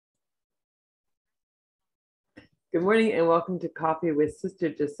Good morning and welcome to Coffee with Sister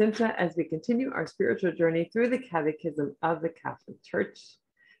Jacinta as we continue our spiritual journey through the Catechism of the Catholic Church.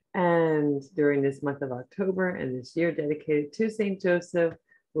 And during this month of October and this year dedicated to St. Joseph,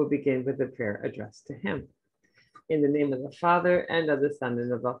 we'll begin with a prayer addressed to him. In the name of the Father, and of the Son,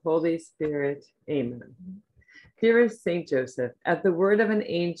 and of the Holy Spirit. Amen. Dearest St. Joseph, at the word of an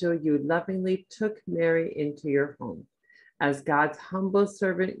angel, you lovingly took Mary into your home. As God's humble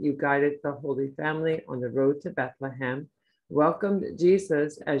servant, you guided the Holy Family on the road to Bethlehem, welcomed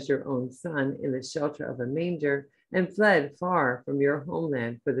Jesus as your own son in the shelter of a manger, and fled far from your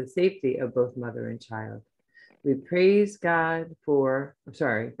homeland for the safety of both mother and child. We praise God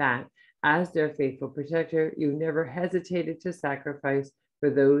that as their faithful protector, you never hesitated to sacrifice for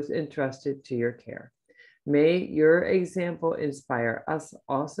those entrusted to your care. May your example inspire us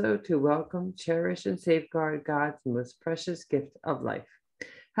also to welcome, cherish, and safeguard God's most precious gift of life.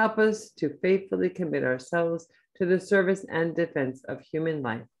 Help us to faithfully commit ourselves to the service and defense of human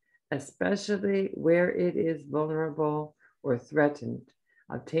life, especially where it is vulnerable or threatened.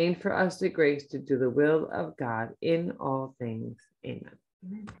 Obtain for us the grace to do the will of God in all things. Amen.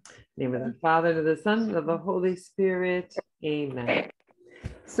 In the name of the Father, and of the Son, and of the Holy Spirit. Amen.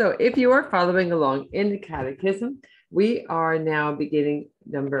 So if you are following along in the Catechism, we are now beginning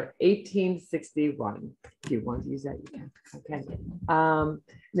number 1861. If you want to use that, you can. Okay.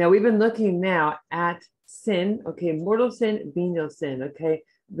 Now we've been looking now at sin, okay, mortal sin, venial sin, okay,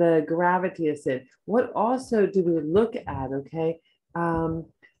 the gravity of sin. What also do we look at, okay,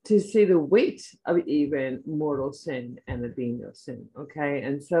 to see the weight of even mortal sin and the venial sin, okay?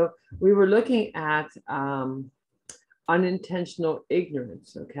 And so we were looking at unintentional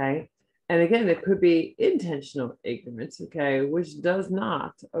ignorance, okay? And again, it could be intentional ignorance, okay, which does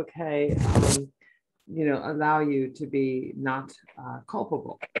not, okay, allow you to be not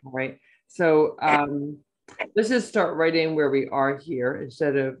culpable, all right? So let's just start right in where we are here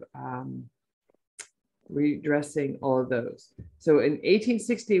instead of redressing all of those. So in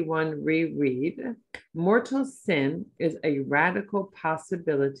 1861, we read, mortal sin is a radical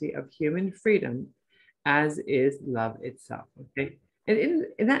possibility of human freedom, as is love itself, okay? And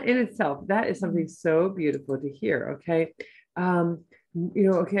in that in itself, that is something so beautiful to hear, okay?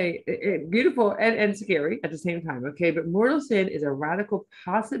 Beautiful and scary at the same time, okay? But mortal sin is a radical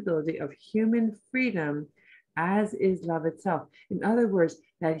possibility of human freedom, as is love itself. In other words,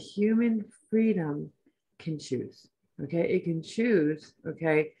 that human freedom can choose, okay? It can choose,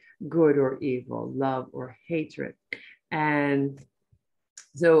 okay, good or evil, love or hatred. And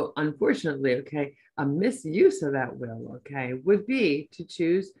so unfortunately, okay, a misuse of that will, okay, would be to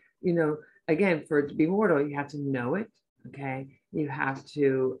choose, again, for it to be mortal, you have to know it, okay? You have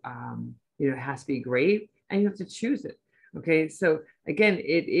to, it has to be great, and you have to choose it, okay? So again,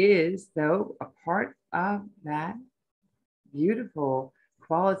 it is, though, a part of that beautiful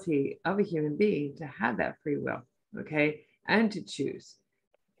quality of a human being to have that free will, okay? And to choose.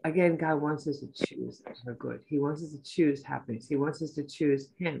 Again, God wants us to choose our good. He wants us to choose happiness. He wants us to choose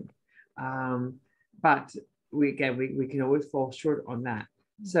him. But we can always fall short on that.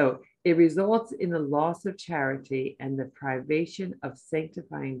 So it results in the loss of charity and the privation of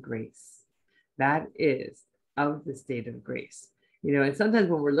sanctifying grace. That is of the state of grace. And sometimes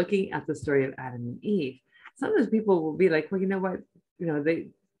when we're looking at the story of Adam and Eve, sometimes people will be like, well, you know what? They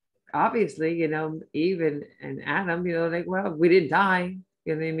obviously, Eve and Adam, well, we didn't die.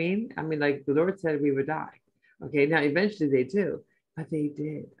 You know what I mean? I mean, like the Lord said we would die. Okay, now eventually they do, but they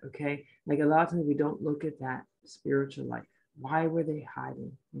did, okay? Like a lot of times we don't look at that spiritual life. Why were they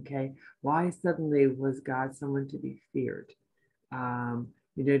hiding, okay? Why suddenly was God someone to be feared, to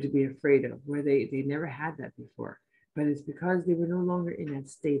be afraid of, where they never had that before. But it's because they were no longer in that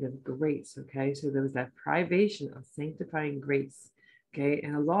state of grace, okay? So there was that privation of sanctifying grace, okay?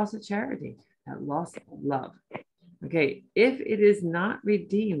 And a loss of charity, that loss of love. Okay, if it is not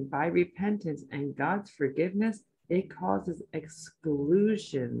redeemed by repentance and God's forgiveness, it causes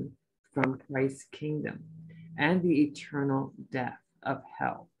exclusion from Christ's kingdom and the eternal death of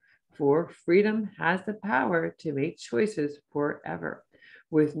hell. For freedom has the power to make choices forever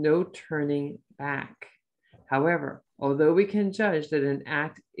with no turning back. However, although we can judge that an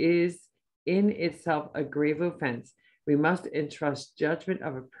act is in itself a grave offense, we must entrust judgment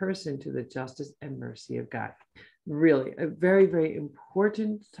of a person to the justice and mercy of God. Really, a very, very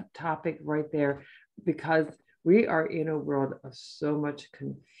important topic right there, because we are in a world of so much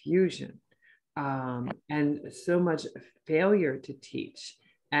confusion and so much failure to teach,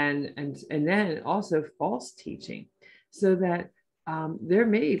 and then also false teaching, so that there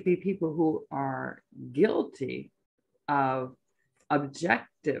may be people who are guilty of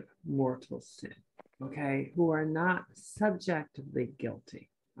objective mortal sin, okay, who are not subjectively guilty,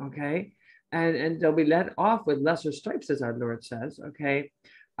 okay, and they'll be let off with lesser stripes, as our Lord says, okay.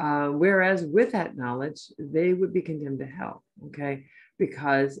 Whereas with that knowledge, they would be condemned to hell, okay,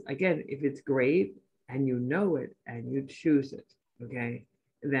 because again, if it's grave and you know it and you choose it, okay,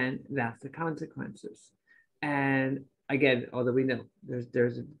 then that's the consequences. And again, although we know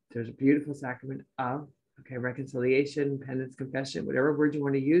there's a beautiful sacrament of, okay, reconciliation, penance, confession, whatever word you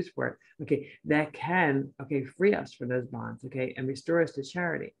want to use for it, okay, that can, okay, free us from those bonds, okay, and restore us to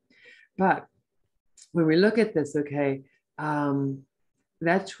charity. But when we look at this, okay,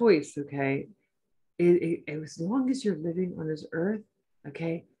 that choice, okay, as long as you're living on this earth,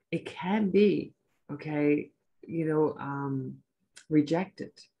 okay, it can be, okay, you know,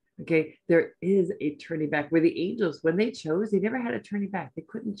 rejected. Okay, there is a turning back where the angels, when they chose, they never had a turning back. They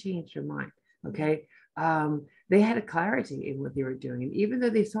couldn't change their mind. Okay, they had a clarity in what they were doing, and even though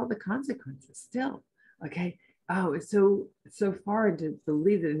they saw the consequences, still, okay, oh, it's so far to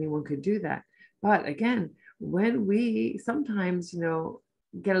believe that anyone could do that. But again, when we sometimes, you know,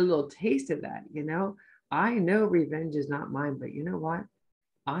 get a little taste of that, you know, I know revenge is not mine, but you know what?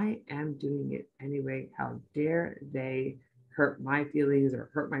 I am doing it anyway. How dare they hurt my feelings or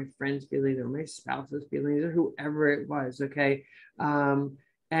hurt my friend's feelings or my spouse's feelings or whoever it was, okay?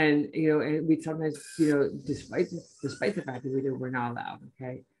 And you know, and we sometimes, you know, despite the fact that we know we're not allowed,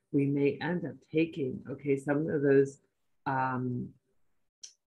 okay, we may end up taking, okay, some of those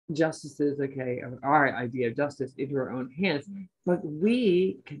justices, okay, of our idea of justice into our own hands, but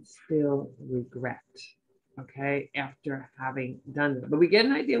we can still regret, okay, after having done that. But we get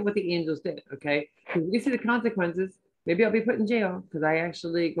an idea of what the angels did, okay? Because we see the consequences. Maybe I'll be put in jail because I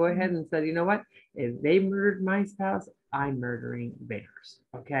actually go ahead and said, you know what? If they murdered my spouse, I'm murdering theirs,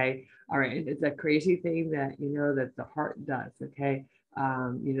 okay? All right, and it's a crazy thing that, you know, that the heart does, okay?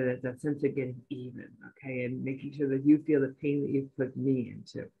 You know, that sense of getting even, okay, and making sure that you feel the pain that you've put me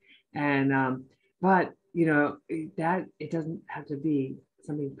into. And but you know, that it doesn't have to be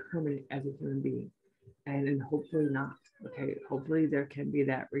something permanent as a human being, and hopefully not, okay, hopefully there can be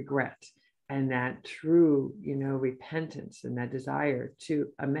that regret and that true, you know, repentance and that desire to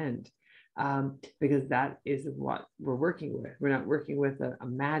amend, because that is what we're working with. We're not working with a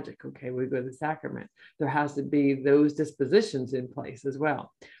magic, okay, we go to the sacrament. There has to be those dispositions in place as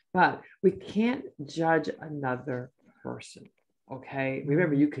well, but we can't judge another person. Okay,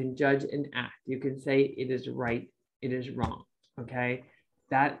 remember, you can judge an act. You can say it is right, it is wrong. Okay,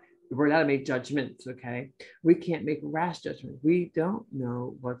 that we're not to make judgments. Okay, we can't make rash judgments. We don't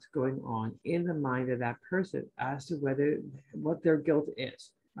know what's going on in the mind of that person as to whether what their guilt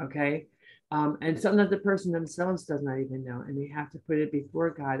is. Okay, and sometimes the person themselves does not even know, and they have to put it before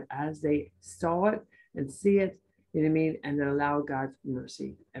God as they saw it and see it. You know what I mean, and then allow God's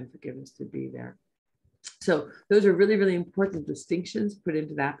mercy and forgiveness to be there. So those are really, really important distinctions put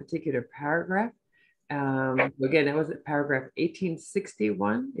into that particular paragraph. Again, that was at paragraph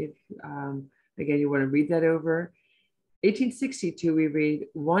 1861. If, again, you want to read that over. 1862, we read,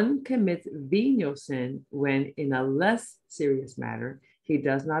 one commits venial sin when in a less serious matter, he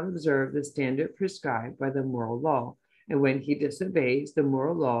does not observe the standard prescribed by the moral law, and when he disobeys the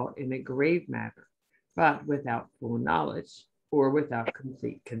moral law in a grave matter, but without full knowledge or without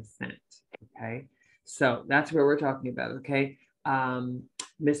complete consent, okay? So that's where we're talking about, okay?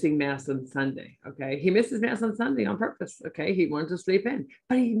 Missing Mass on Sunday, okay? He misses Mass on Sunday on purpose, okay? He wanted to sleep in,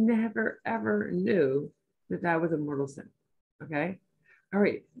 but he never, ever knew that that was a mortal sin, okay? All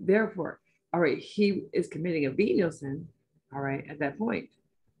right, therefore, all right, he is committing a venial sin, all right, at that point,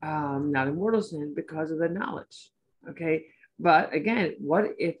 not a mortal sin because of the knowledge, okay? But again,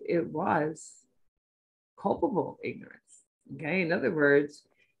 what if it was culpable ignorance, okay? In other words,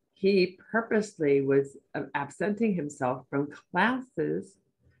 he purposely was absenting himself from classes,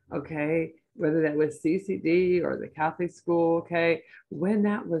 okay, whether that was CCD or the Catholic school, okay, when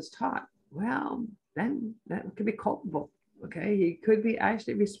that was taught. Well, then that could be culpable, okay? He could be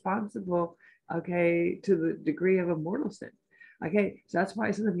actually responsible, okay, to the degree of a mortal sin. Okay, so that's why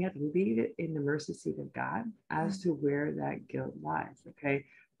sometimes we have to leave it in the mercy seat of God as to where that guilt lies, okay?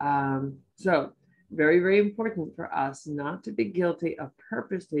 So very, very important for us not to be guilty of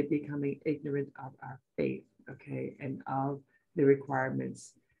purposely becoming ignorant of our faith, okay, and of the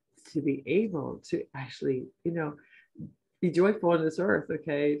requirements to be able to actually, you know, be joyful on this earth,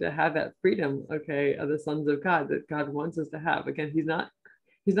 okay, to have that freedom, okay, of the sons of God that God wants us to have. Again, he's not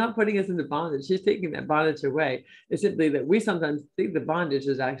putting us into bondage. He's taking that bondage away. It's simply that we sometimes think the bondage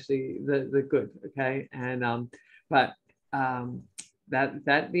is actually the good, okay, and but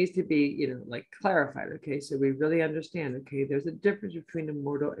that needs to be, like clarified. Okay, so we really understand. Okay, there's a difference between the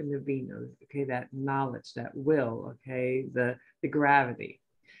mortal and the venial. Okay, that knowledge, that will. Okay, the gravity.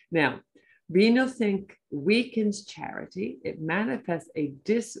 Now, venial sin weakens charity. It manifests a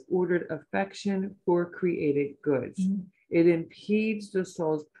disordered affection for created goods. Mm-hmm. It impedes the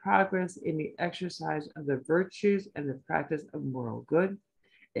soul's progress in the exercise of the virtues and the practice of moral good.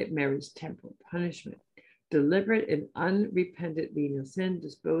 It merits temporal punishment. Deliberate and unrepentant venial sin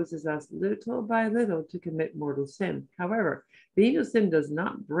disposes us little by little to commit mortal sin. However, venial sin does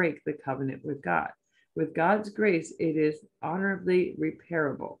not break the covenant with God. With God's grace, it is honorably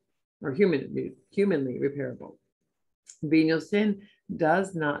repairable, or humanly repairable. Venial sin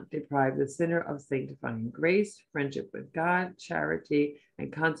does not deprive the sinner of sanctifying grace, friendship with God, charity,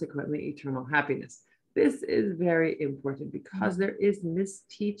 and consequently eternal happiness. This is very important because there is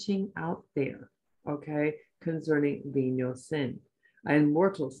misteaching out there, okay, concerning venial sin and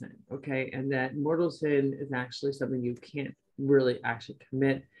mortal sin, okay, and that mortal sin is actually something you can't really actually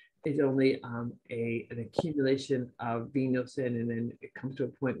commit. It's only an accumulation of venial sin, and then it comes to a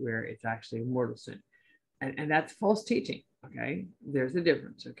point where it's actually a mortal sin. And that's false teaching, okay? There's a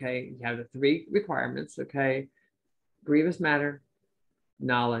difference, okay? You have the three requirements, okay? Grievous matter,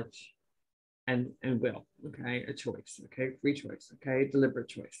 knowledge, and will, okay? A choice, okay? Free choice, okay? Deliberate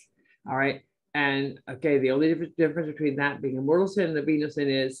choice, all right? And, okay, the only difference between that being a mortal sin and a venial sin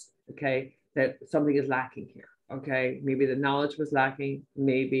is, okay, that something is lacking here, okay? Maybe the knowledge was lacking,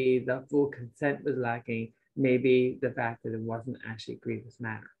 maybe the full consent was lacking, maybe the fact that it wasn't actually grievous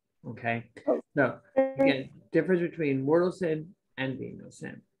matter, okay? So, again, difference between mortal sin and venial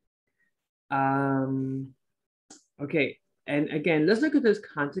sin. Okay, and again, let's look at those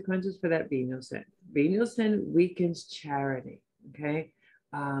consequences for that venial sin. Venial sin weakens charity, okay?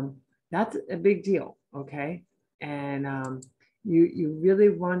 That's a big deal, okay? And you really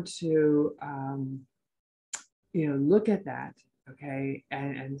want to, look at that, okay?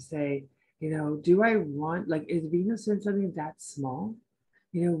 And say, do I want, like, is venial sin something that small?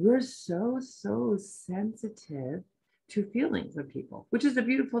 We're so sensitive to feelings of people, which is a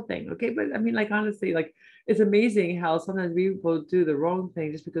beautiful thing. Okay. But I mean, like, honestly, like, it's amazing how sometimes we will do the wrong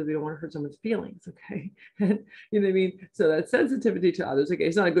thing just because we don't want to hurt someone's feelings. Okay. You know what I mean? So that sensitivity to others, okay,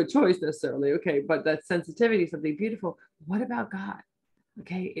 it's not a good choice necessarily. Okay. But that sensitivity is something beautiful. What about God?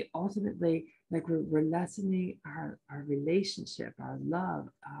 Okay. It ultimately, like, we're lessening our relationship, our love,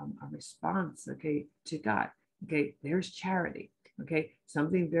 our response, okay, to God. Okay. There's charity. Okay,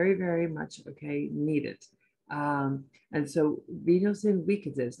 something very, very much, okay, needed. And so venial sin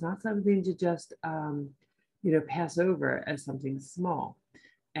weakens it. It's not something to just, pass over as something small.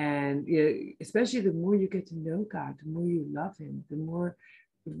 And, especially the more you get to know God, the more you love him, the more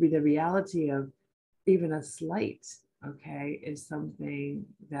the reality of even a slight, okay, is something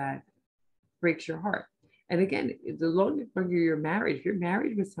that breaks your heart. And again, the longer you're married, if you're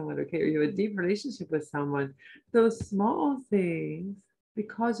married with someone, okay, or you have a deep relationship with someone, those small things,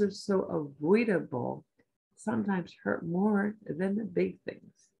 because they're so avoidable, sometimes hurt more than the big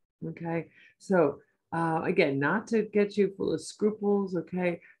things, okay? So again, not to get you full of scruples,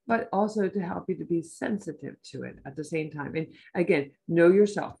 okay, but also to help you to be sensitive to it at the same time. And again, know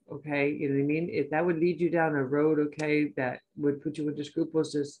yourself, okay? You know what I mean? If that would lead you down a road, okay, that would put you into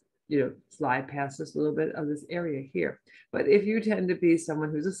scruples, just slide past this a little bit of this area here. But if you tend to be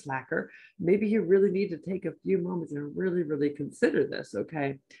someone who's a slacker, maybe you really need to take a few moments and really, really consider this,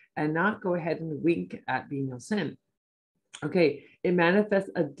 okay? And not go ahead and wink at venial sin. Okay, it manifests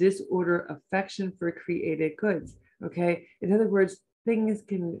a disorder affection for created goods, okay? In other words, things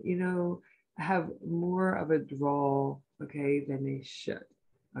can, have more of a draw, okay, than they should,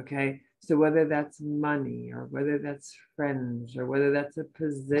 okay? So whether that's money or whether that's friends or whether that's a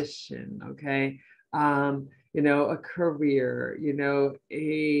position, okay, a career, a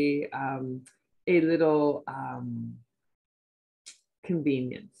little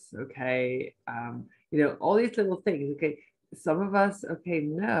convenience, okay, all these little things, okay. Some of us, okay,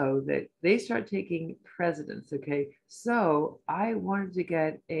 know that they start taking precedence, okay. So I wanted to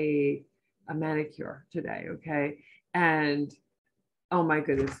get a manicure today, okay, and oh my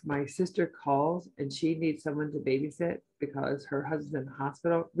goodness, my sister calls and she needs someone to babysit because her husband's in the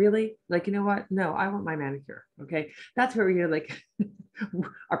hospital. Really? Like, you know what? No, I want my manicure. Okay. That's where you're like,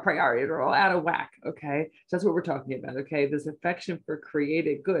 our priorities are all out of whack. Okay. So that's what we're talking about. Okay. This affection for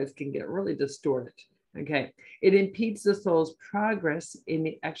created goods can get really distorted. Okay. It impedes the soul's progress in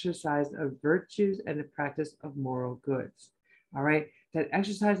the exercise of virtues and the practice of moral goods. All right. That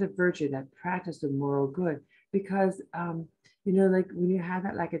exercise of virtue, that practice of moral good, because, like when you have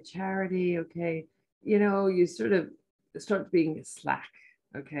that, like a charity, okay, you sort of start being slack,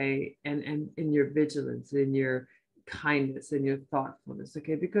 okay, and in your vigilance, in your kindness, and your thoughtfulness,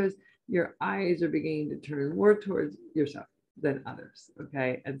 okay, because your eyes are beginning to turn more towards yourself than others,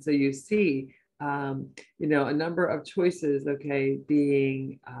 okay, and so you see, a number of choices, okay,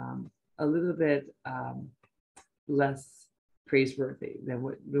 being a little bit less praiseworthy than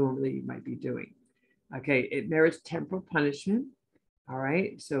what normally you might be doing. Okay, it merits temporal punishment. All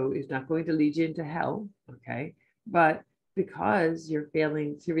right, so it's not going to lead you into hell. Okay, but because you're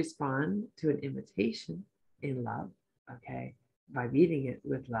failing to respond to an invitation in love, okay, by meeting it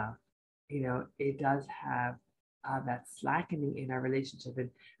with love, it does have that slackening in our relationship. And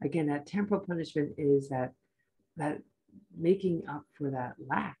again, that temporal punishment is that making up for that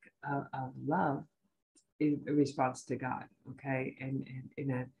lack of love in response to God, okay, and in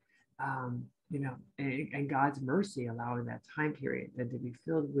that, and God's mercy allowing that time period then to be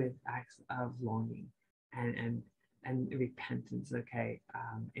filled with acts of longing and repentance, okay,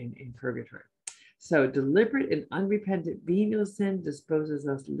 in purgatory. So deliberate and unrepentant venial sin disposes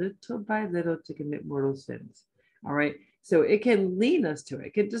us little by little to commit mortal sins. All right. So it can lead us to it.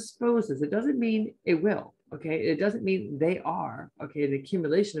 It can dispose us. It doesn't mean it will. Okay. It doesn't mean they are. Okay. The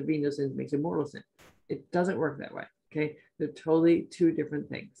accumulation of venial sins makes a mortal sin. It doesn't work that way. Okay. They're totally two different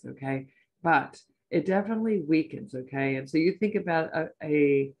things. Okay. But it definitely weakens. Okay. And so you think about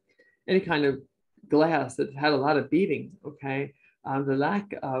any kind of glass that's had a lot of beating. Okay. The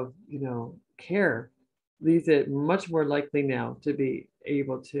lack of, care leaves it much more likely now to be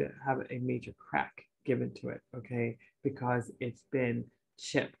able to have a major crack given to it. Okay. Because it's been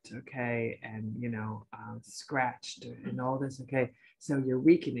chipped. Okay. And, scratched and all this. Okay. So you're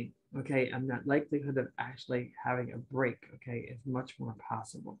weakening. Okay, and that likelihood of actually having a break, okay, is much more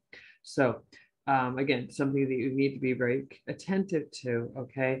possible. So again, something that you need to be very attentive to,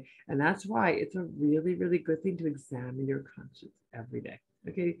 okay, and that's why it's a really, really good thing to examine your conscience every day,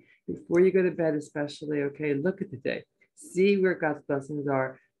 okay, before you go to bed especially, okay, look at the day, see where God's blessings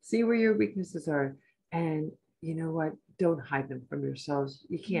are, see where your weaknesses are, and you know what, don't hide them from yourselves.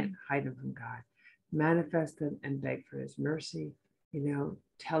 You can't hide them from God. Manifest them and beg for his mercy.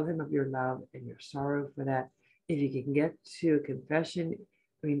 Tell him of your love and your sorrow for that. If you can get to confession,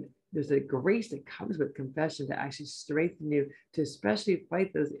 I mean, there's a grace that comes with confession to actually strengthen you to especially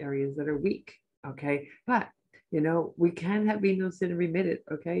fight those areas that are weak. Okay. But, we can have venial sin remitted.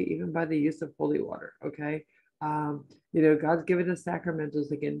 Okay. Even by the use of holy water. Okay. God's given us sacramentals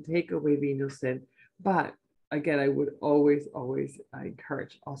that can take away venial sin. But again, I would always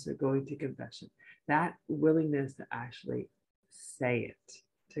encourage also going to confession. That willingness to actually say it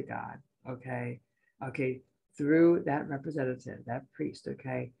to God, okay, through that representative, that priest,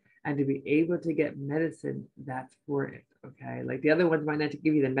 okay, and to be able to get medicine that's for it, okay, like the other ones might not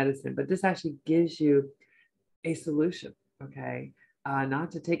give you the medicine, but this actually gives you a solution, okay,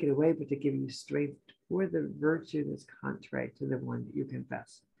 not to take it away, but to give you strength for the virtue that's contrary to the one that you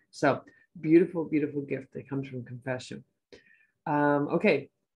confess. So beautiful, beautiful gift that comes from confession. Okay,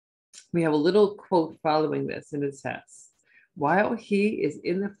 we have a little quote following this, and it says, while he is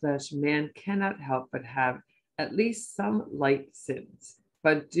in the flesh, man cannot help but have at least some light sins.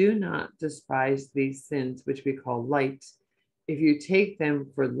 But do not despise these sins, which we call light. If you take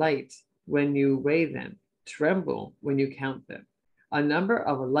them for light when you weigh them, tremble when you count them. A number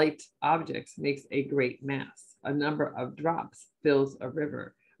of light objects makes a great mass. A number of drops fills a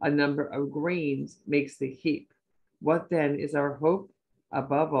river. A number of grains makes the heap. What then is our hope?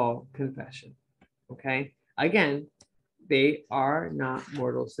 Above all, confession. Okay. Again, they are not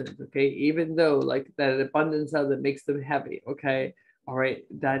mortal sins. Okay. Even though like that abundance of them makes them heavy. Okay. All right.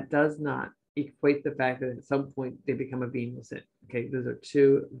 That does not equate the fact that at some point they become a venial sin. Okay. Those are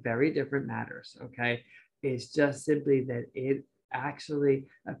two very different matters. Okay. It's just simply that it actually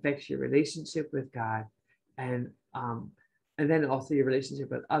affects your relationship with God and then also your relationship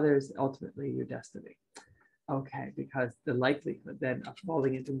with others, ultimately your destiny. Okay, because the likelihood then of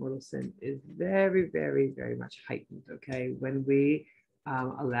falling into mortal sin is very, very, very much heightened. Okay, when we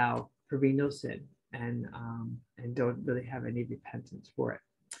allow for venial sin and don't really have any repentance for it.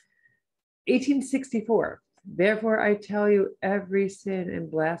 1864. Therefore, I tell you, every sin and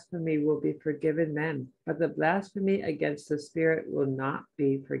blasphemy will be forgiven men, but the blasphemy against the Spirit will not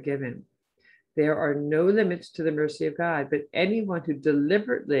be forgiven. There are no limits to the mercy of God, but anyone who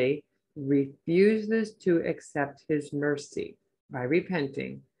deliberately refuses to accept his mercy by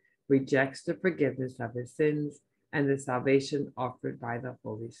repenting, rejects the forgiveness of his sins and the salvation offered by the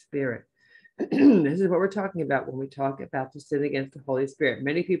Holy Spirit. This is what we're talking about when we talk about the sin against the Holy Spirit.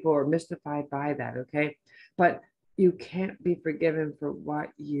 Many people are mystified by that, okay? But you can't be forgiven for what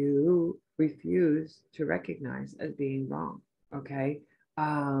you refuse to recognize as being wrong. Okay.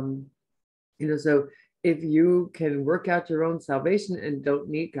 Um, so if you can work out your own salvation and don't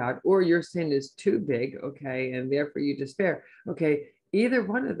need God, or your sin is too big, okay, and therefore you despair, okay, either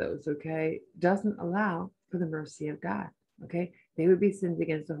one of those, okay, doesn't allow for the mercy of God, okay? They would be sins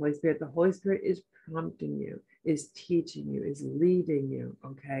against the Holy Spirit. The Holy Spirit is prompting you, is teaching you, is leading you,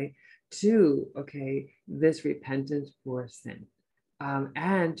 okay, to, okay, this repentance for sin,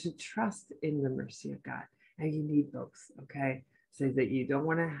 and to trust in the mercy of God. And you need both, okay? So that you don't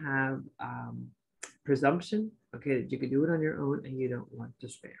want to have presumption, okay, that you can do it on your own, and you don't want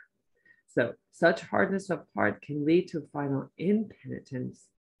despair. So such hardness of heart can lead to final impenitence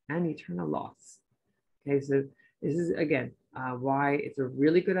and eternal loss. Okay, so this is again why it's a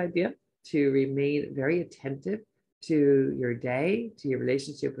really good idea to remain very attentive to your day, to your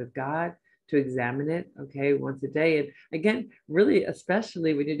relationship with God, to examine it, okay, once a day. And again, really,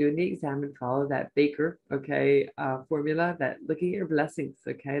 especially when you're doing the examine, follow that Baker, okay, formula, that looking at your blessings,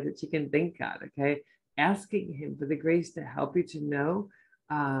 okay, that you can thank God, okay, asking Him for the grace to help you to know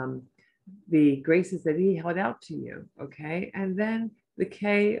the graces that He held out to you, okay, and then the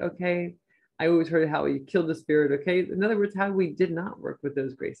K, okay. I always heard how you killed the spirit, okay? In other words, how we did not work with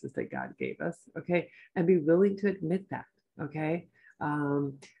those graces that God gave us, okay? And be willing to admit that, okay?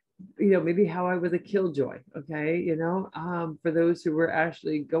 Maybe how I was a killjoy, okay? For those who were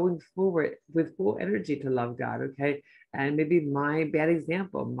actually going forward with full energy to love God, okay? And maybe my bad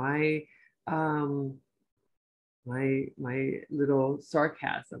example, my little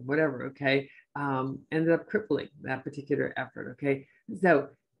sarcasm, whatever, okay, ended up crippling that particular effort, okay? So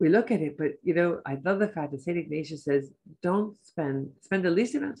we look at it, but I love the fact that St. Ignatius says, don't spend the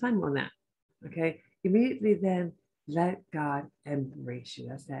least amount of time on that, okay? Immediately then let God embrace you.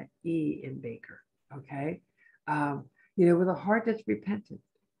 That's that E in Baker, okay? With a heart that's repentant,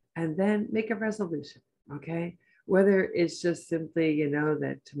 and then make a resolution, okay? Whether it's just simply,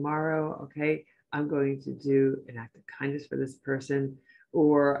 that tomorrow, okay, I'm going to do an act of kindness for this person,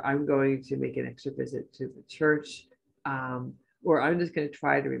 or I'm going to make an extra visit to the church, or I'm just going to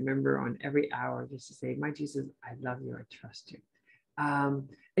try to remember on every hour just to say, my Jesus, I love you, I trust you.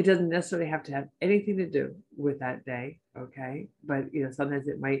 It doesn't necessarily have to have anything to do with that day, okay? But sometimes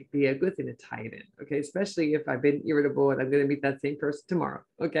it might be a good thing to tie it in, okay? Especially if I've been irritable and I'm going to meet that same person tomorrow,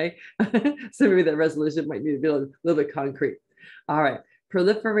 okay? So maybe that resolution might need to be a little bit concrete. All right,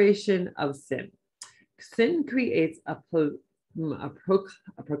 proliferation of sin. Sin creates a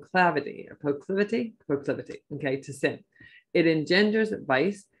proclivity, okay, to sin. It engenders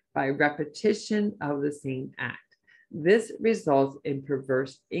vice by repetition of the same act. This results in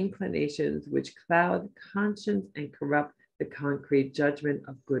perverse inclinations which cloud conscience and corrupt the concrete judgment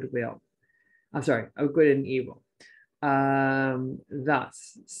of goodwill. Of good and evil.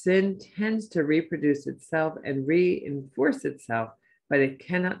 Thus, sin tends to reproduce itself and reinforce itself, but it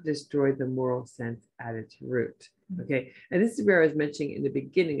cannot destroy the moral sense at its root. Okay, and this is where I was mentioning in the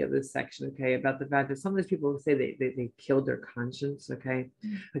beginning of this section, okay, about the fact that sometimes people say they killed their conscience, okay?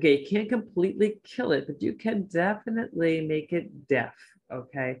 Okay, you can't completely kill it, but you can definitely make it deaf,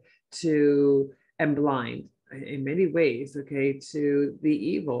 okay, and blind in many ways, okay, to the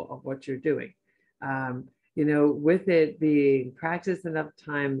evil of what you're doing. With it being practiced enough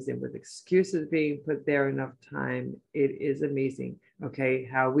times and with excuses being put there enough time, it is amazing, okay,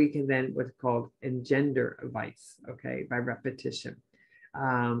 how we can then what's called engender vice, okay, by repetition.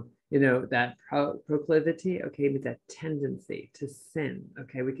 That proclivity, okay, means that tendency to sin,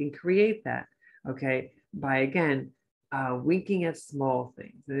 okay, we can create that, okay, by again, winking at small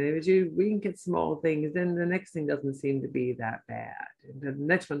things. And as you wink at small things, then the next thing doesn't seem to be that bad. And the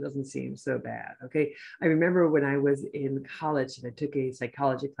next one doesn't seem so bad. Okay. I remember when I was in college and I took a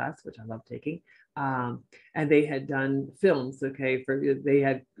psychology class, which I love taking. And they had done films, okay, they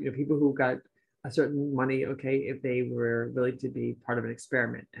had people who got a certain money, okay, if they were willing to be part of an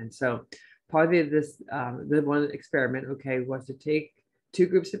experiment. And so part of this, the one experiment, okay, was to take two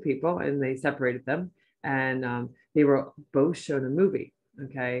groups of people and they separated them. And they were both shown a movie,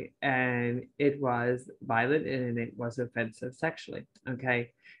 okay, and it was violent and it was offensive sexually,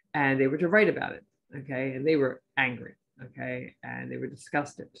 okay, and they were to write about it, okay, and they were angry, okay, and they were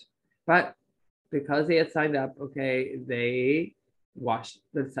disgusted, but because they had signed up, okay, they watched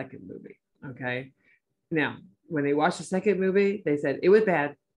the second movie, okay. Now, when they watched the second movie, they said it was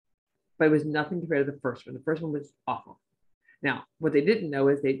bad, but it was nothing compared to the first one. The first one was awful. Now, what they didn't know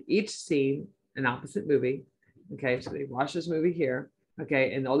is they'd each seen an opposite movie. Okay, so they watched this movie here.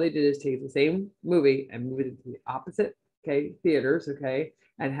 Okay, and all they did is take the same movie and move it into the opposite, okay, theaters, okay,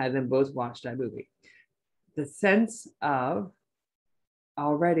 and had them both watch that movie. the sense of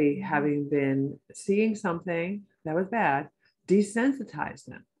already having been seeing something that was bad desensitized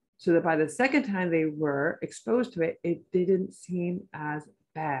them, so that by the second time they were exposed to it, it didn't seem as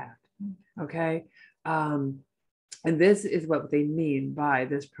bad. Okay. And this is what they mean by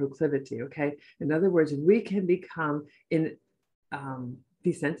this proclivity. Okay. In other words, we can become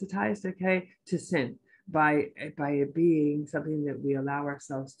desensitized, okay, to sin by it being something that we allow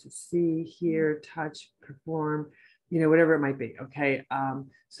ourselves to see, hear, touch, perform, whatever it might be. Okay.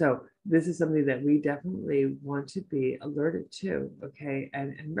 So this is something that we definitely want to be alerted to, okay,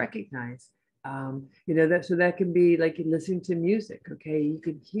 and recognize, that, so that can be like listening to music. Okay. You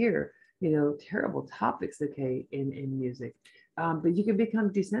can hear, terrible topics, okay, in music. But you can become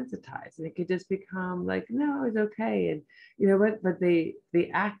desensitized, and it could just become like, no, it's okay. And you know what? But the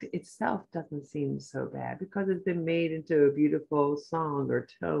act itself doesn't seem so bad because it's been made into a beautiful song or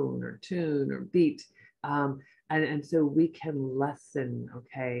tone or tune or beat. And so we can lessen,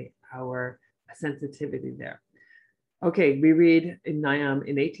 okay, our sensitivity there. Okay, we read in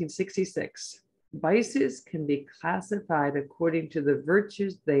 1866, vices can be classified according to the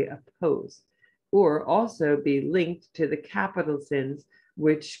virtues they oppose, or also be linked to the capital sins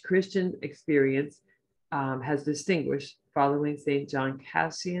which Christian experience has distinguished following St. John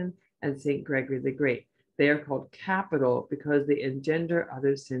Cassian and St. Gregory the Great. They are called capital because they engender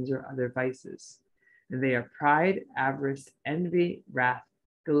other sins or other vices. And they are pride, avarice, envy, wrath,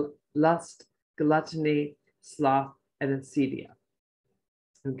 lust, gluttony, sloth, and acedia.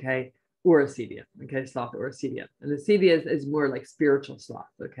 Okay, or acedia. Okay, sloth or acedia. And acedia is more like spiritual sloth.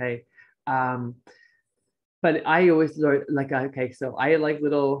 Okay. But I always learn, like, okay, so I like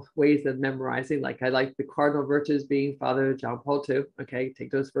little ways of memorizing. Like I like the cardinal virtues being Father John Paul II. Okay,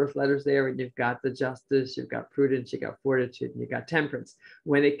 take those first letters there, and you've got the justice, you've got prudence, you've got fortitude, and you've got temperance.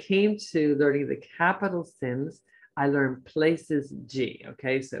 When it came to learning the capital sins, I learned places G.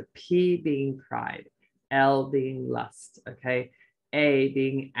 Okay, so P being pride, L being lust. Okay, A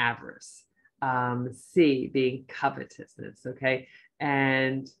being avarice, C being covetousness. Okay,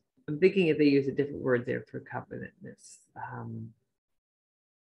 and I'm thinking if they use a different word there for covetousness. I'm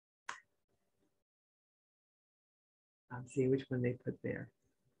seeing which one they put there.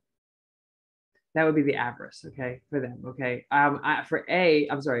 That would be the avarice, okay, for them, okay. For A,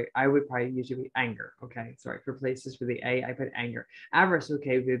 I'm sorry, I would probably usually be anger, okay. Sorry, for places for the A, I put anger. Avarice,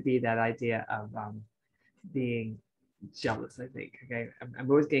 okay, would be that idea of being jealous, I think. Okay, I'm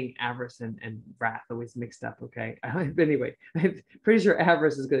always getting avarice and wrath always mixed up. Okay, but anyway, I'm pretty sure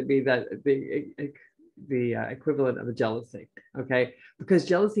avarice is going to be that the equivalent of a jealousy. Okay, because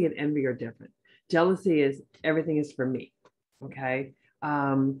jealousy and envy are different. Jealousy is everything is for me. Okay.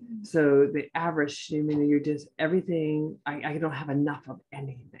 So the avarice, you mean you're just everything, I don't have enough of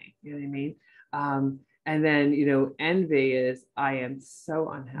anything. You know what I mean? And then, envy is I am so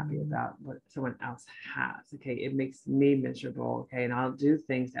unhappy about what someone else has. Okay. It makes me miserable. Okay. And I'll do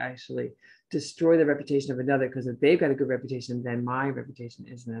things to actually destroy the reputation of another, because if they've got a good reputation, then my reputation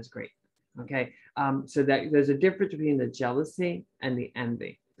isn't as great. Okay. So that there's a difference between the jealousy and the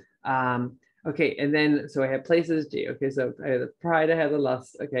envy. Okay, and then, so I have places G. Okay, so I have the pride, I have the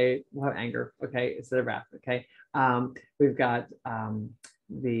lust. Okay, we'll have anger. Okay, instead of wrath. Okay, we've got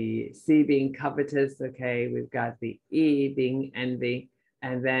the C being covetous. Okay, we've got the E being envy,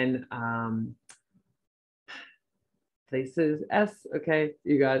 and then places S. Okay,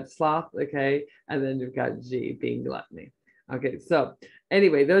 you got sloth. Okay, and then you've got G being gluttony. Okay, so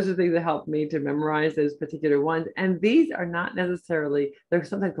anyway, those are things that help me to memorize those particular ones. And these are not necessarily, they're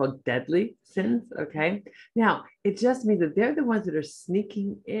sometimes called deadly sins, okay? Now, it just means that they're the ones that are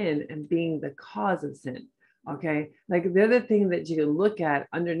sneaking in and being the cause of sin, okay? Like they're the thing that you can look at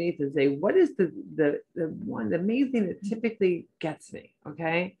underneath and say, what is the main thing that typically gets me,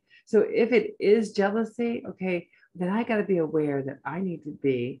 okay? So if it is jealousy, okay, then I got to be aware that I need to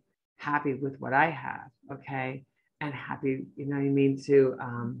be happy with what I have, okay? And happy, you know what I mean, to,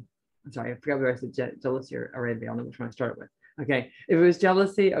 I'm sorry, I forgot whether I said jealousy or envy. I don't know which one I started with. Okay, if it was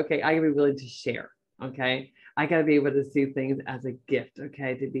jealousy, okay, I gotta be willing to share, okay? I gotta be able to see things as a gift,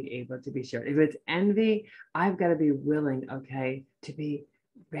 okay, to be able to be shared. If it's envy, I've gotta be willing, okay, to be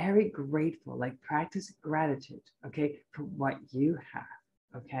very grateful, like practice gratitude, okay, for what you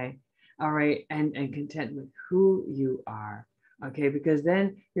have, okay? All right, and content with who you are, okay, because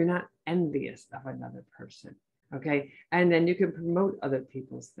then you're not envious of another person. Okay, and then you can promote other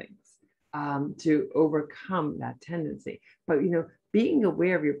people's things to overcome that tendency. But being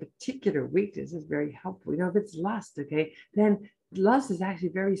aware of your particular weakness is very helpful. If it's lust, okay, then lust is actually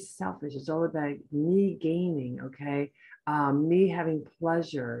very selfish. It's all about me gaining, okay, me having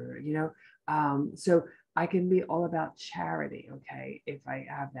pleasure. So I can be all about charity, okay, if I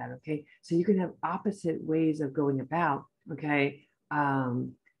have that, okay? So you can have opposite ways of going about, okay,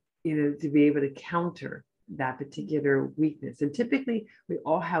 to be able to counter that particular weakness. And typically, we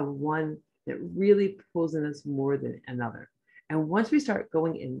all have one that really pulls in us more than another. And once we start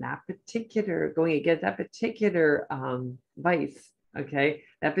going against that particular vice, okay,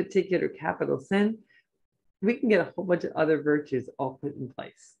 that particular capital sin, we can get a whole bunch of other virtues all put in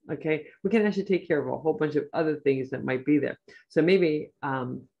place. Okay, we can actually take care of a whole bunch of other things that might be there. So maybe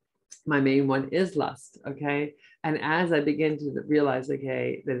my main one is lust. Okay, and as I begin to realize,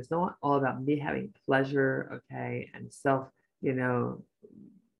 okay, that it's not all about me having pleasure, okay, and self, you know,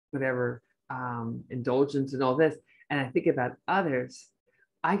 whatever indulgence and all this, and I think about others,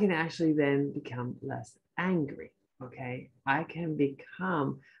 I can actually then become less angry. Okay, I can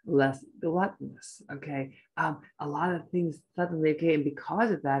become less gluttonous. Okay, a lot of things suddenly, okay, and because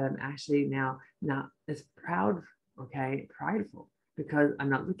of that, I'm actually now not as proud, okay, prideful, because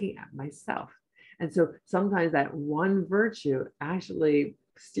I'm not looking at myself. And so sometimes that one virtue actually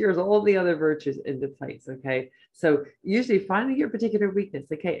steers all the other virtues into place. Okay, so usually finding your particular weakness.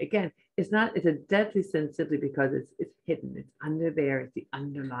 Okay, again, it's a deadly sin simply because it's hidden, it's under there, it's the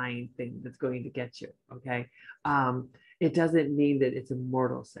underlying thing that's going to get you. Okay, it doesn't mean that it's a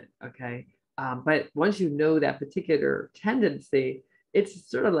mortal sin. Okay, but once you know that particular tendency, it's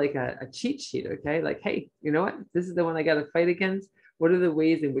sort of like a cheat sheet. Okay, like, hey, you know what, this is the one I got to fight against. What are the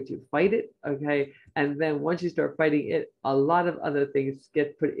ways in which you fight it? Okay, and then once you start fighting it, a lot of other things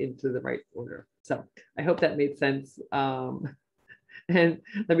get put into the right order. So I hope that made sense. And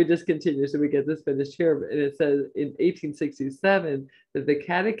let me just continue so we get this finished here. And it says in 1867 that the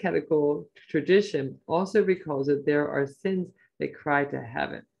catechetical tradition also recalls that there are sins that cry to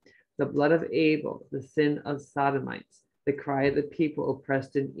heaven: the blood of Abel, the sin of Sodomites, the cry of the people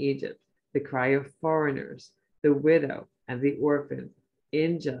oppressed in Egypt, the cry of foreigners, the widow and the orphan,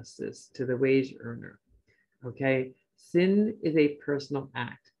 injustice to the wage earner. Okay, sin is a personal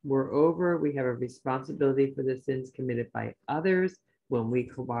act. Moreover, we have a responsibility for the sins committed by others when we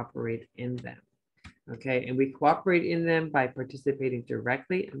cooperate in them. Okay, and we cooperate in them by participating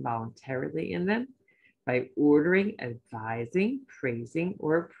directly and voluntarily in them, by ordering, advising, praising,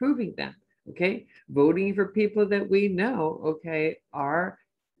 or approving them. Okay, voting for people that we know, okay, are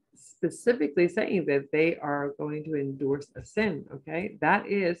specifically saying that they are going to endorse a sin. Okay, that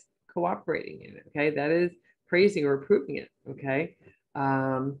is cooperating in it. Okay, that is praising or approving it. Okay,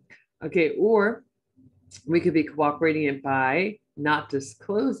 okay, or we could be cooperating it by not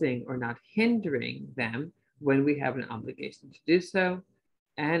disclosing or not hindering them when we have an obligation to do so,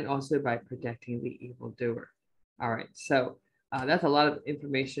 and also by protecting the evildoer. All right, so that's a lot of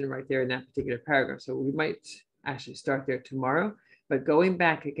information right there in that particular paragraph. So we might actually start there tomorrow. But going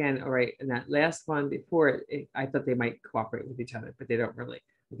back again, all right, and that last one before it, I thought they might cooperate with each other, but they don't really.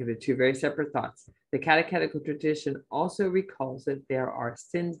 Okay, they're two very separate thoughts. The catechetical tradition also recalls that there are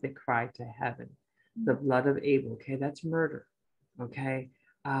sins that cry to heaven. The blood of Abel, okay, that's murder, okay?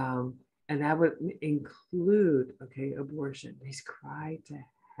 And that would include, okay, abortion. These cry to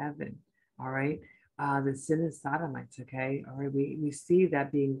heaven, all right? The sin of Sodomites, okay? All right, we see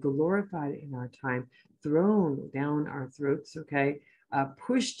that being glorified in our time, thrown down our throats, okay?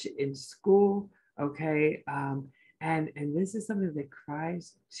 Pushed in school, okay? And this is something that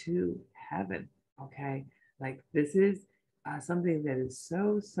cries to heaven, okay? Like this is something that is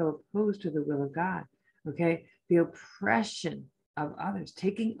so opposed to the will of God, okay? The oppression of others,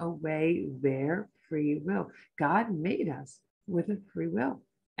 taking away their free will. God made us with a free will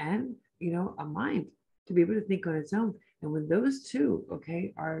and, a mind to be able to think on its own. And when those two,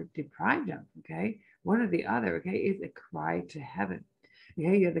 okay, are deprived of, okay, one or the other, okay, is a cry to heaven.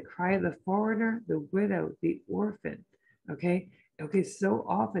 Okay, you have the cry of the foreigner, the widow, the orphan, okay? Okay, so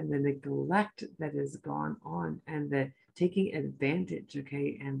often the neglect that has gone on and the taking advantage,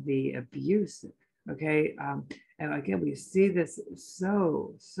 okay, and the abuse, okay, and again, we see this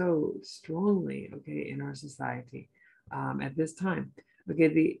so strongly, okay, in our society at this time. Okay,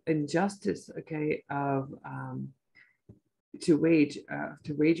 the injustice, okay, of to wage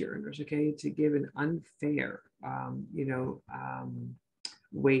earners, okay, to give an unfair,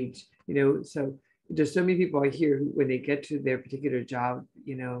 wage, so there's so many people I hear who, when they get to their particular job,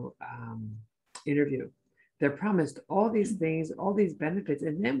 interview, they're promised all these things, all these benefits,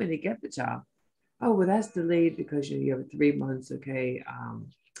 and then when they get the job, oh, well, that's delayed because you have 3 months, okay,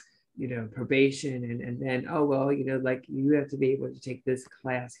 probation, and then, oh, well, like you have to be able to take this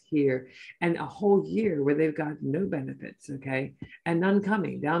class here, and a whole year where they've got no benefits, okay, and none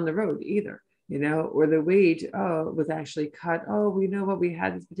coming down the road either. or the wage, was actually cut. Oh, we know what, we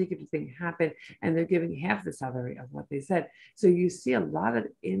had this particular thing happen, and they're giving half the salary of what they said. So you see a lot of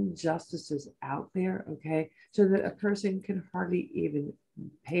injustices out there, okay, so that a person can hardly even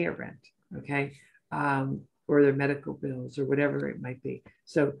pay a rent, okay, or their medical bills or whatever it might be.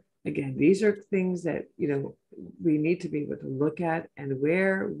 So again, these are things that, we need to be able to look at, and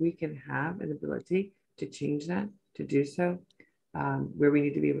where we can have an ability to change that, to do so, where we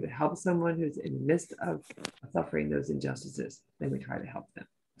need to be able to help someone who's in the midst of suffering those injustices, then we try to help them.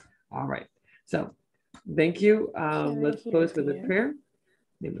 All right. So thank you. Let's close with a prayer. In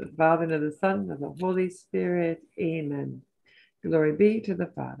the name of the Father, and of the Son, and of the Holy Spirit. Amen. Glory be to the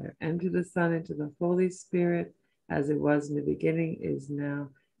Father, and to the Son, and to the Holy Spirit, as it was in the beginning, is now,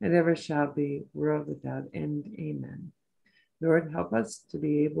 and ever shall be, world without end. Amen. Lord, help us to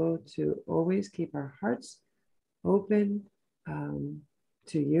be able to always keep our hearts open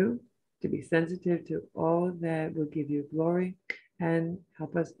to you, to be sensitive to all that will give you glory, and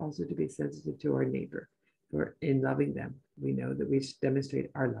help us also to be sensitive to our neighbor, for in loving them, we know that we demonstrate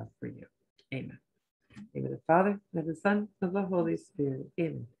our love for you. Amen. In the name of the Father, and of the Son, and of the Holy Spirit.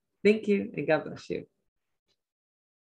 Amen. Thank you, and God bless you.